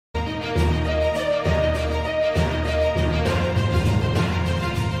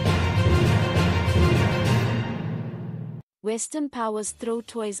Western powers throw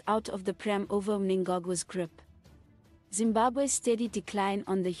toys out of the pram over Mnangagwa's grip. Zimbabwe's steady decline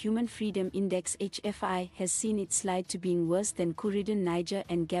on the Human Freedom Index (HFI) has seen it slide to being worse than coup-ridden Niger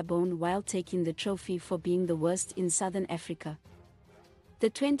and Gabon while taking the trophy for being the worst in southern Africa.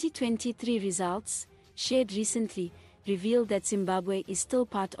 The 2023 results, shared recently, reveal that Zimbabwe is still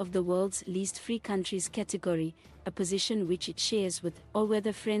part of the world's least free countries category, a position which it shares with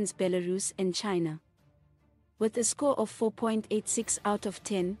all-weather friends Belarus and China. With a score of 4.86 out of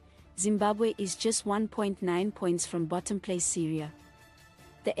 10, Zimbabwe is just 1.9 points from bottom place Syria.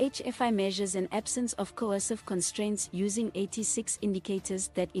 The HFI measures an absence of coercive constraints using 86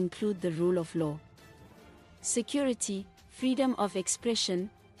 indicators that include the rule of law, security, freedom of expression,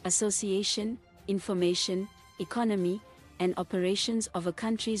 association, information, economy, and operations of a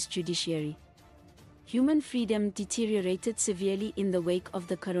country's judiciary. Human freedom deteriorated severely in the wake of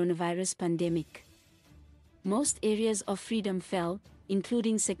the coronavirus pandemic. Most areas of freedom fell,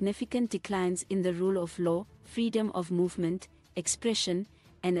 including significant declines in the rule of law, freedom of movement, expression,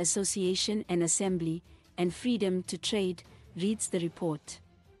 and association and assembly, and freedom to trade, reads the report.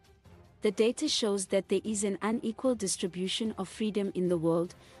 The data shows that there is an unequal distribution of freedom in the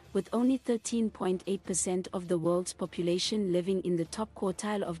world, with only 13.8% of the world's population living in the top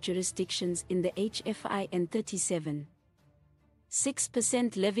quartile of jurisdictions in the HFI and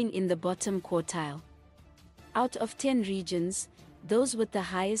 37.6% living in the bottom quartile. Out of 10 regions, those with the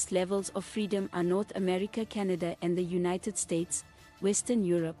highest levels of freedom are North America, Canada, and the United States, Western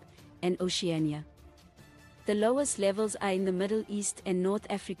Europe, and Oceania. The lowest levels are in the Middle East and North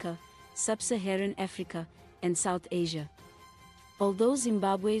Africa, Sub-Saharan Africa, and South Asia. Although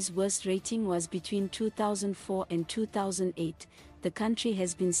Zimbabwe's worst rating was between 2004 and 2008, the country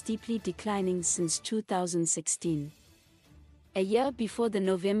has been steeply declining since 2016. A year before the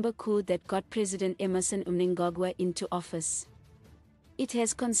November coup that got President Emmerson Mnangagwa into office, it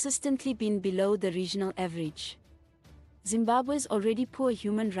has consistently been below the regional average. Zimbabwe's already poor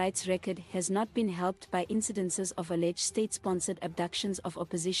human rights record has not been helped by incidences of alleged state-sponsored abductions of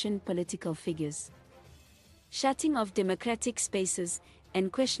opposition political figures, shutting of democratic spaces,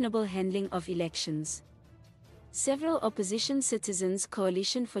 and questionable handling of elections. Several opposition Citizens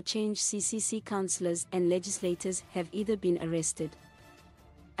Coalition for Change (CCC) councillors and legislators have either been arrested,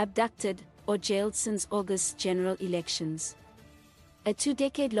 abducted, or jailed since August's general elections. A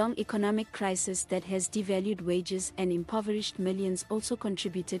two-decade-long economic crisis that has devalued wages and impoverished millions also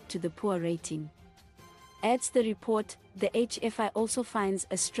contributed to the poor rating. Adds the report, the HFI also finds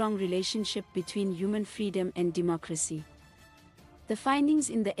a strong relationship between human freedom and democracy. The findings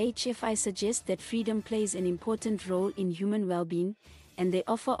in the HFI suggest that freedom plays an important role in human well-being, and they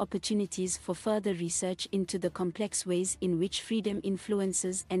offer opportunities for further research into the complex ways in which freedom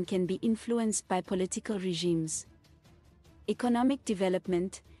influences and can be influenced by political regimes, economic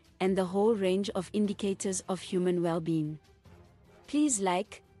development, and the whole range of indicators of human well-being. Please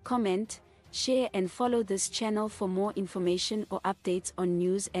like, comment, share and follow this channel for more information or updates on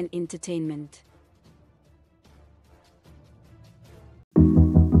news and entertainment.